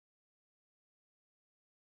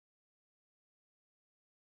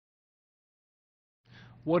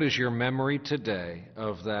What is your memory today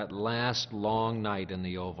of that last long night in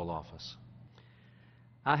the Oval Office?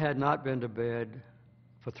 I had not been to bed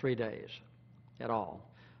for 3 days at all.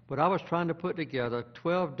 But I was trying to put together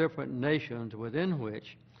 12 different nations within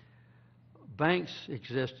which banks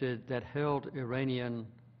existed that held Iranian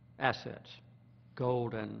assets,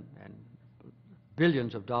 gold and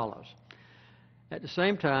billions of dollars. At the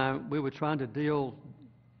same time, we were trying to deal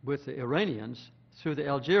with the Iranians through the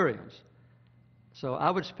Algerians. So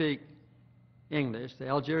I would speak English, the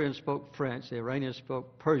Algerians spoke French, the Iranians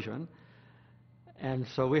spoke Persian, and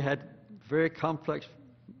so we had very complex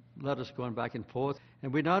letters going back and forth.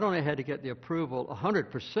 And we not only had to get the approval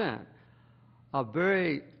 100% of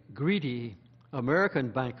very greedy American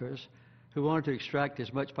bankers who wanted to extract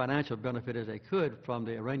as much financial benefit as they could from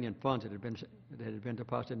the Iranian funds that had been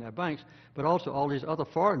deposited in their banks, but also all these other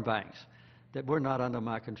foreign banks that were not under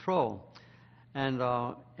my control. And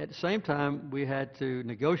at the same time, we had to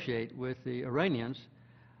negotiate with the Iranians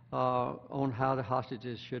on how the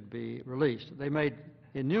hostages should be released. They made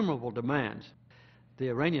innumerable demands. The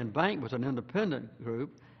Iranian bank was an independent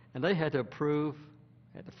group, and they had to approve,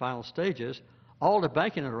 at the final stages, all the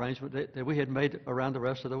banking arrangements that we had made around the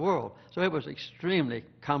rest of the world. So it was extremely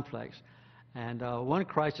complex. And one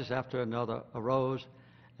crisis after another arose,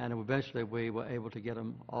 and eventually we were able to get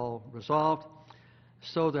them all resolved,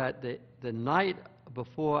 so that the night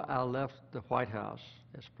before I left the White House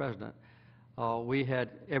as president, we had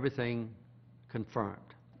everything confirmed.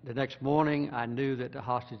 The next morning, I knew that the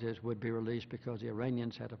hostages would be released because the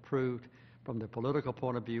Iranians had approved from the political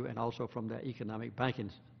point of view and also from the economic banking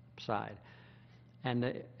side.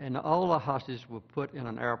 And all the hostages were put in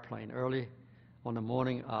an airplane early on the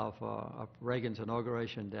morning of Reagan's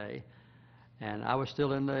inauguration day. And I was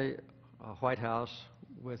still in the White House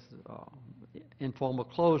with informal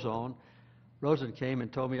clothes on. Rosen came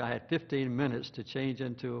and told me I had 15 minutes to change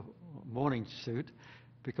into a morning suit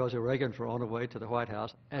because the Reagans were on the way to the White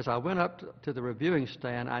House. As I went up to the reviewing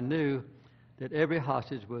stand, I knew that every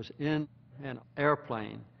hostage was in an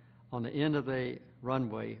airplane on the end of the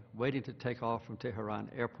runway waiting to take off from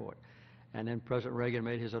Tehran Airport. And then President Reagan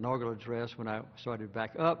made his inaugural address when I started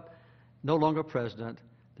back up. No longer president,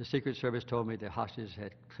 the Secret Service told me the hostages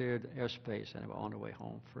had cleared airspace and they were on their way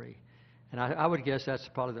home free. And I would guess that's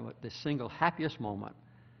probably the single happiest moment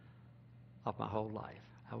of my whole life.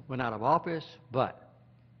 I went out of office, but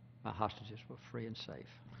my hostages were free and safe.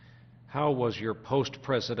 How was your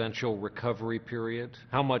post-presidential recovery period?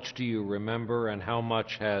 How much do you remember, and how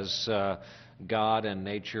much has God and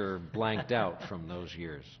nature blanked out from those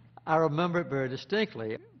years? I remember it very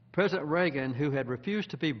distinctly. President Reagan, who had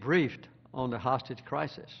refused to be briefed on the hostage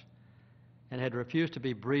crisis and had refused to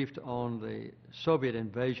be briefed on the Soviet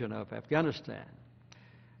invasion of Afghanistan,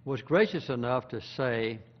 was gracious enough to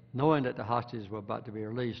say, knowing that the hostages were about to be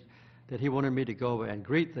released, that he wanted me to go and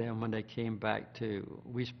greet them when they came back to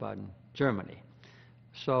Wiesbaden, Germany.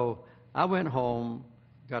 So I went home,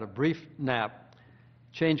 got a brief nap,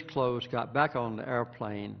 changed clothes, got back on the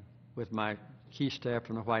airplane with my key staff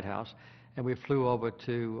from the White House, and we flew over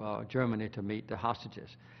to Germany to meet the hostages.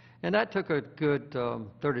 And that took a good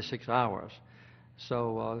 36 hours.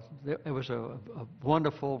 So it was a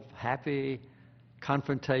wonderful, happy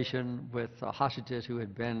confrontation with hostages who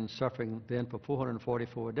had been suffering then for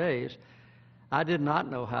 444 days. I did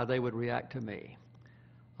not know how they would react to me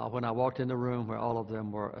when I walked in the room where all of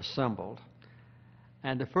them were assembled.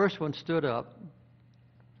 And the first one stood up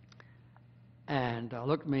and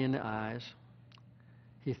looked me in the eyes.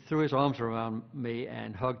 He threw his arms around me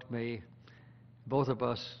and hugged me. Both of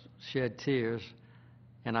us shed tears,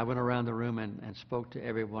 and I went around the room and spoke to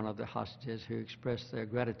every one of the hostages who expressed their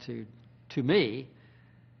gratitude to me,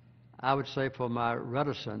 I would say, for my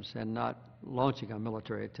reticence and not launching a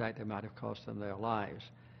military attack that might have cost them their lives.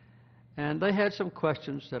 And they had some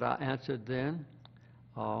questions that I answered then.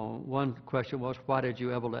 One question was, why did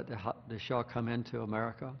you ever let the Shah come into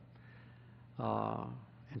America?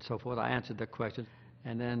 And so forth. I answered the question.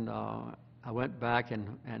 And then I went back,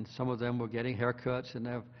 and some of them were getting haircuts, and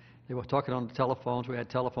they were talking on the telephones. We had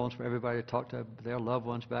telephones for everybody to talk to their loved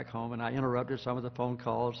ones back home, and I interrupted some of the phone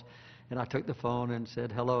calls, and I took the phone and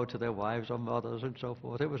said hello to their wives or mothers and so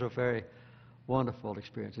forth. It was a very wonderful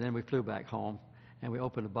experience. And then we flew back home, and we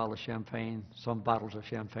opened a bottle of champagne, some bottles of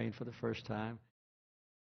champagne for the first time.